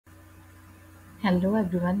Hello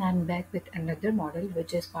everyone, I'm back with another model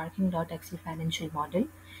which is parking.exe financial model.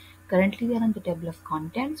 Currently we are on the table of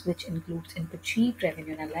contents which includes input sheet,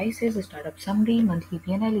 revenue analysis, a startup summary, monthly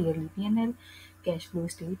P&L, yearly P&L, cash flow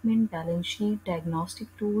statement, balance sheet, diagnostic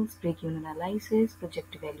tools, break-even analysis,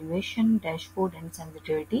 project evaluation, dashboard and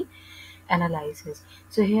sensitivity analysis.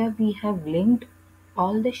 So here we have linked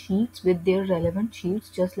all the sheets with their relevant sheets,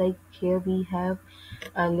 just like here we have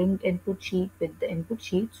a linked input sheet with the input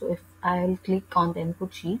sheet. So if I'll click on the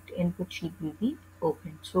input sheet will be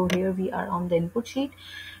open. So here we are on the input sheet.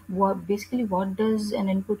 What does an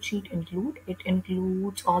input sheet include? It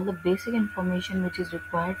includes all the basic information which is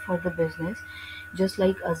required for the business, just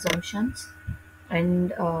like assumptions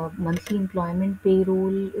and monthly employment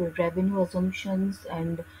payroll, revenue assumptions,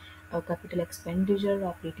 and capital expenditure,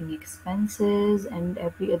 operating expenses, and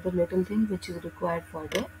every other little thing which is required for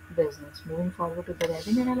the business. Moving forward to the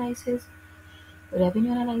revenue analysis.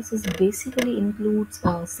 Revenue analysis basically includes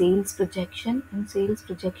sales projection. In sales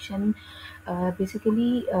projection,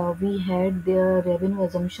 basically we had the revenue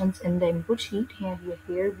assumptions in the input sheet.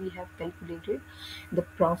 Here we have calculated the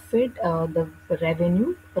profit, the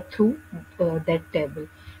revenue through that table.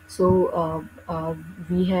 So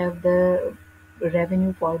we have the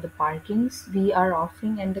revenue for the parkings we are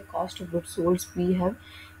offering, and the cost of goods sold we have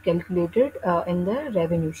calculated in the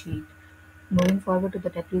revenue sheet. Moving forward to the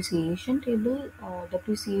depreciation table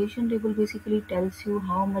basically tells you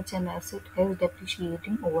how much an asset is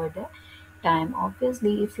depreciating over the time.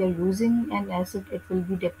 Obviously, if you're using an asset, it will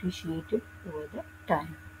be depreciated over the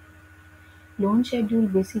time. Loan schedule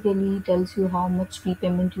basically tells you how much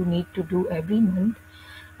prepayment you need to do every month.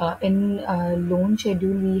 In loan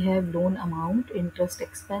schedule, we have loan amount, interest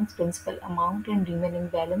expense, principal amount, and remaining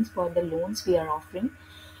balance for the loans we are offering.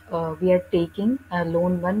 We are taking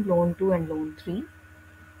loan 1, loan 2, and loan 3.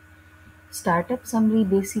 Startup summary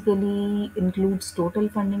basically includes total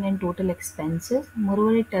funding and total expenses.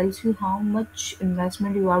 Moreover, it tells you how much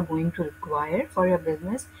investment you are going to require for your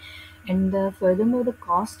business. And furthermore, the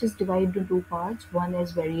cost is divided into two parts. One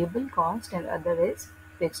is variable cost and other is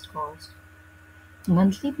fixed cost.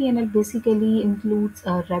 Monthly P&L basically includes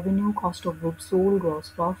revenue, cost of goods sold, gross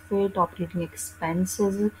profit, operating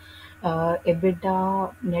expenses,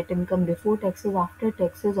 EBITDA, net income before taxes, after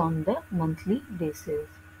taxes on the monthly basis.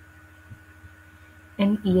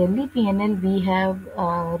 In yearly P&L, we have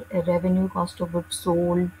a revenue, cost of goods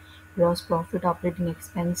sold, gross profit, operating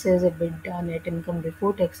expenses, EBITDA, net income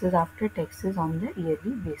before taxes, after taxes on the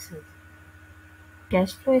yearly basis.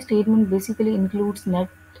 Cash flow statement basically includes net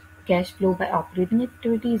cash flow by operating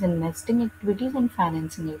activities, investing activities, and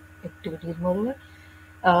financing activities. Moreover,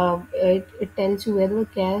 it tells you whether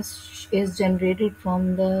cash is generated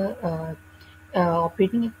from the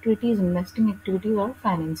operating activities, investing activities, or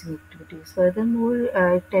financing activities. Furthermore,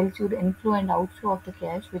 it tells you the inflow and outflow of the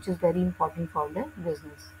cash, which is very important for the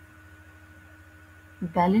business.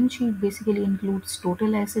 Balance sheet basically includes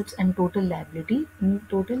total assets and total liability. In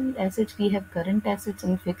total assets, we have current assets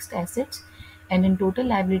and fixed assets, and in total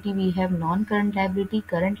liability, we have non-current liability,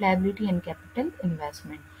 current liability, and capital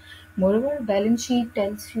investment. Moreover, balance sheet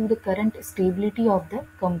tells you the current stability of the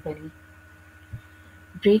company.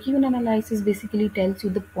 Break-even analysis basically tells you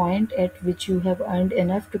the point at which you have earned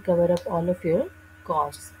enough to cover up all of your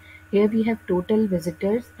costs. Here we have total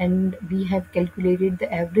visitors, and we have calculated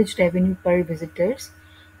the average revenue per visitors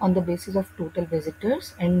on the basis of total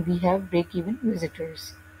visitors, and we have break-even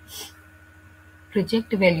visitors.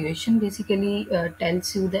 Project evaluation basically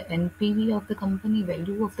tells you the NPV of the company,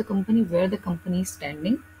 value of the company, where the company is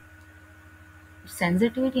standing.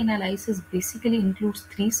 Sensitivity analysis basically includes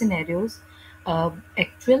three scenarios: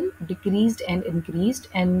 actual, decreased, and increased,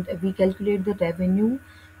 and we calculate the revenue,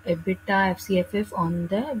 EBITDA, FCFF on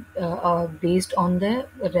the based on the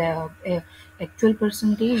actual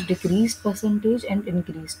percentage, decreased percentage, and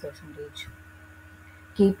increased percentage.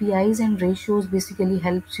 KPIs and ratios basically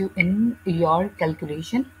helps you in your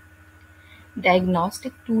calculation.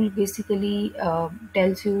 Diagnostic tool basically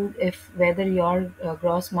tells you if whether your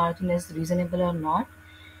gross margin is reasonable or not,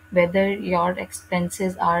 whether your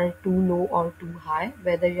expenses are too low or too high,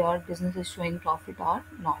 whether your business is showing profit or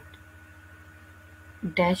not.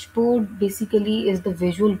 Dashboard basically is the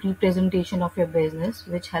visual representation of your business,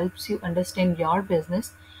 which helps you understand your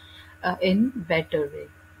business in better way.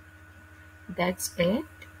 That's it.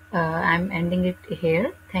 I'm ending it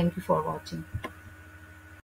here. Thank you for watching.